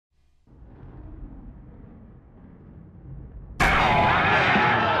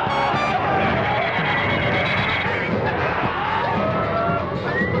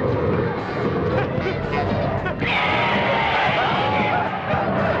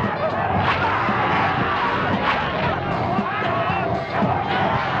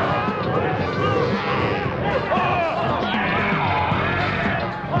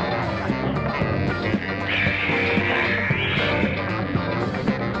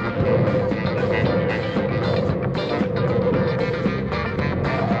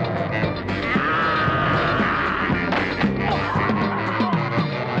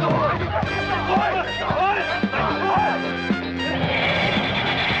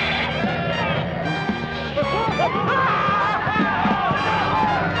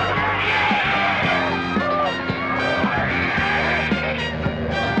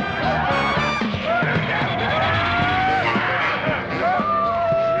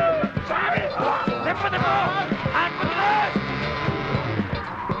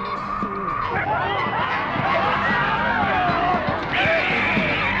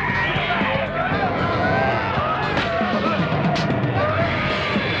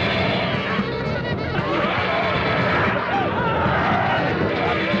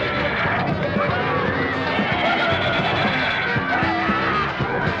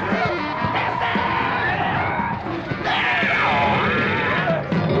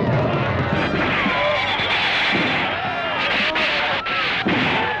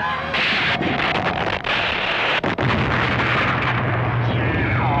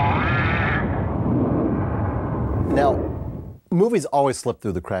Movies always slip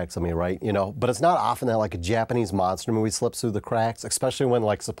through the cracks on me, right? You know, but it's not often that like a Japanese monster movie slips through the cracks, especially when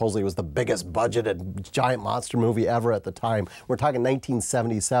like supposedly it was the biggest budgeted giant monster movie ever at the time. We're talking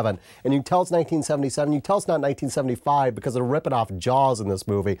 1977, and you can tell it's 1977. You can tell it's not 1975 because they're ripping off Jaws in this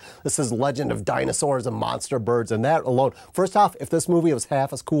movie. This is Legend of Dinosaurs and Monster Birds, and that alone. First off, if this movie was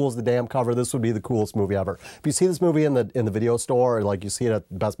half as cool as the damn cover, this would be the coolest movie ever. If you see this movie in the video store, or like you see it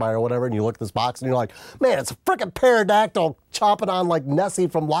at Best Buy or whatever, and you look at this box and you're like, man, it's a freaking pterodactyl chomping on like Nessie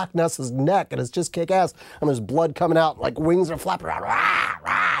from Loch Ness's neck, and it's just kick-ass, and there's blood coming out, like wings are flapping around, rah,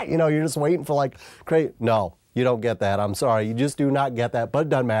 rah, you know, you're just waiting for like, great, no, you don't get that, I'm sorry, you just do not get that, but it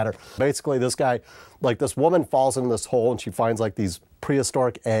doesn't matter. Basically, this guy, like this woman falls in this hole, and she finds like these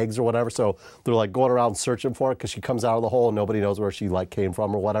prehistoric eggs or whatever, so they're like going around searching for it, because she comes out of the hole, and nobody knows where she like came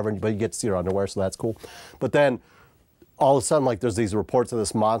from or whatever, but you get to see her underwear, so that's cool. But then, all of a sudden, like, there's these reports of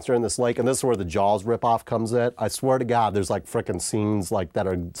this monster in this lake, and this is where the Jaws ripoff comes in. I swear to God, there's like frickin' scenes like that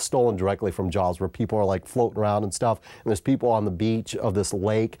are stolen directly from Jaws, where people are like floating around and stuff, and there's people on the beach of this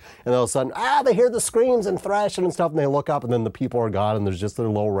lake, and all of a sudden, they hear the screams and thrashing and stuff, and they look up, and then the people are gone, and there's just their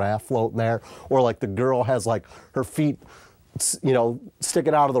little raft floating there, or like the girl has like her feet, you know,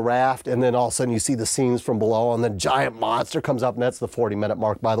 sticking out of the raft, and then all of a sudden you see the scenes from below, and then giant monster comes up, and that's the 40-minute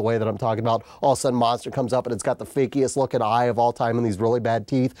mark, by the way, that I'm talking about. All of a sudden monster comes up, and it's got the fakiest looking eye of all time and these really bad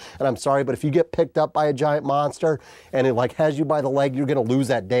teeth, and I'm sorry, but if you get picked up by a giant monster and it like has you by the leg, you're gonna lose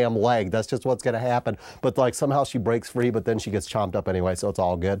that damn leg. That's just what's gonna happen. But like somehow she breaks free, but then she gets chomped up anyway, so it's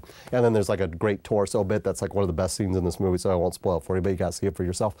all good. And then there's like a great torso bit that's like one of the best scenes in this movie, so I won't spoil it for you, but you gotta see it for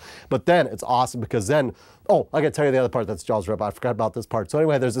yourself. But then it's awesome, because then, oh, I gotta tell you the other part that's Jaws rip. I forgot about this part. So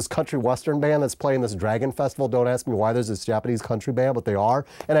anyway, there's this country western band that's playing this Dragon Festival. Don't ask me why there's this Japanese country band, but they are.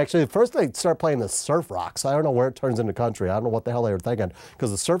 And actually, at first they start playing the surf rock, so I don't know where it turns into country. I don't know what the hell they were thinking, because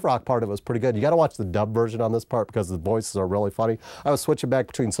the surf rock part of it was pretty good. You got to watch the dub version on this part, because the voices are really funny. I was switching back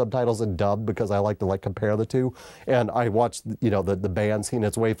between subtitles and dub because I like to like compare the two. And I watched, you know, the band scene.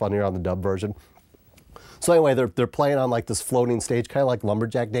 It's way funnier on the dub version. So anyway, they're playing on like this floating stage, kind of like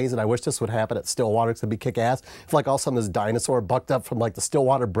Lumberjack Days, and I wish this would happen at Stillwater, because it'd be kick-ass. If like all of a sudden this dinosaur bucked up from like the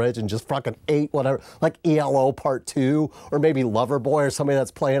Stillwater Bridge and just fucking ate whatever, like ELO Part 2, or maybe Loverboy, or somebody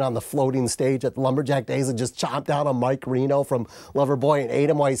that's playing on the floating stage at Lumberjack Days and just chomped down on Mike Reno from Loverboy and ate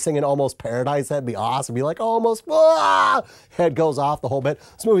him while he's singing Almost Paradise. That'd be awesome. Be like, almost, head goes off the whole bit.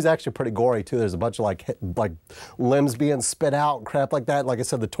 This movie's actually pretty gory too. There's a bunch of like limbs being spit out and crap like that. Like I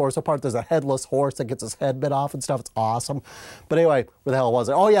said, the torso part, there's a headless horse that gets his head bit off and stuff. It's awesome. But anyway, where the hell was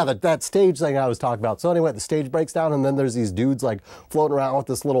it? Oh yeah, that stage thing I was talking about. So anyway, the stage breaks down, and then there's these dudes like floating around with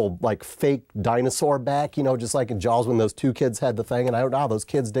this little like fake dinosaur back, you know, just like in Jaws when those two kids had the thing. And I don't know how those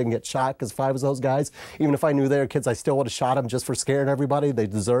kids didn't get shot, because if I was those guys, even if I knew they were kids, I still would have shot them just for scaring everybody. They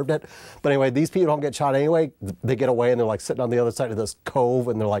deserved it. But anyway, these people don't get shot anyway. They get away, and they're like sitting on the other side of this cove,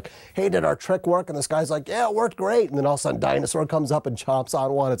 and they're like, hey, did our trick work? And this guy's like, yeah, it worked great. And then all of a sudden, dinosaur comes up and chomps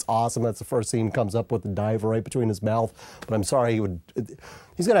on one. It's awesome. That's the first scene. Comes up with the diver right between his mouth. But I'm sorry,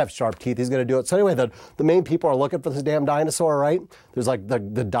 he's gonna have sharp teeth. He's gonna do it. So anyway, the main people are looking for this damn dinosaur, right? There's like the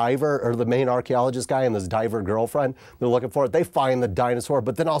diver, or the main archaeologist guy, and this diver girlfriend. They're looking for it. They find the dinosaur,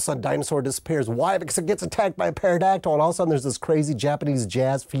 but then all of a sudden, dinosaur disappears. Why? Because it gets attacked by a pterodactyl, and all of a sudden, there's this crazy Japanese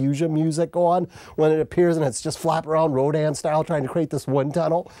jazz fusion music going when it appears, and it's just flapping around Rodan style, trying to create this wind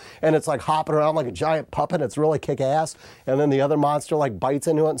tunnel, and it's like hopping around like a giant puppet. It's really kick-ass. And then the other monster like bites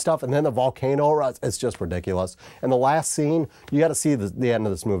into it and stuff, and then the volcano erupts. It's just ridiculous. And the last scene, you got to see the end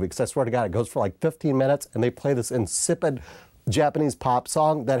of this movie, because I swear to God, it goes for like 15 minutes, and they play this insipid Japanese pop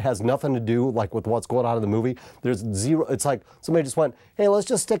song that has nothing to do like with what's going on in the movie. There's zero. It's like somebody just went, hey, let's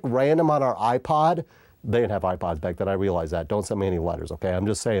just stick random on our iPod. They didn't have iPods back then. I realize that. Don't send me any letters, okay? I'm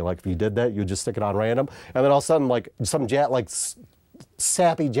just saying, like, if you did that, you just stick it on random, and then all of a sudden, like some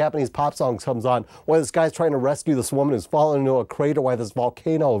sappy Japanese pop song comes on while this guy's trying to rescue this woman who's fallen into a crater while this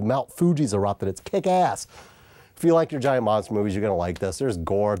volcano of Mount Fuji's erupted. It's kick-ass. If you like your giant monster movies, you're going to like this. There's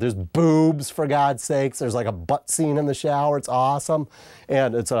gore. There's boobs, for God's sakes. There's like a butt scene in the shower. It's awesome.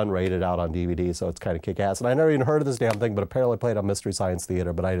 And it's unrated out on DVD, so it's kind of kick-ass. And I never even heard of this damn thing, but apparently played on Mystery Science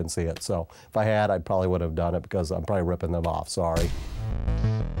Theater, but I didn't see it. So if I had, I probably would have done it because I'm probably ripping them off. Sorry.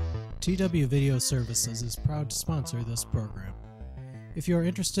 TW Video Services is proud to sponsor this program. If you are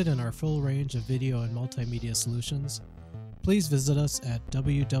interested in our full range of video and multimedia solutions, please visit us at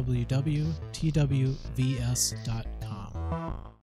www.twvs.com.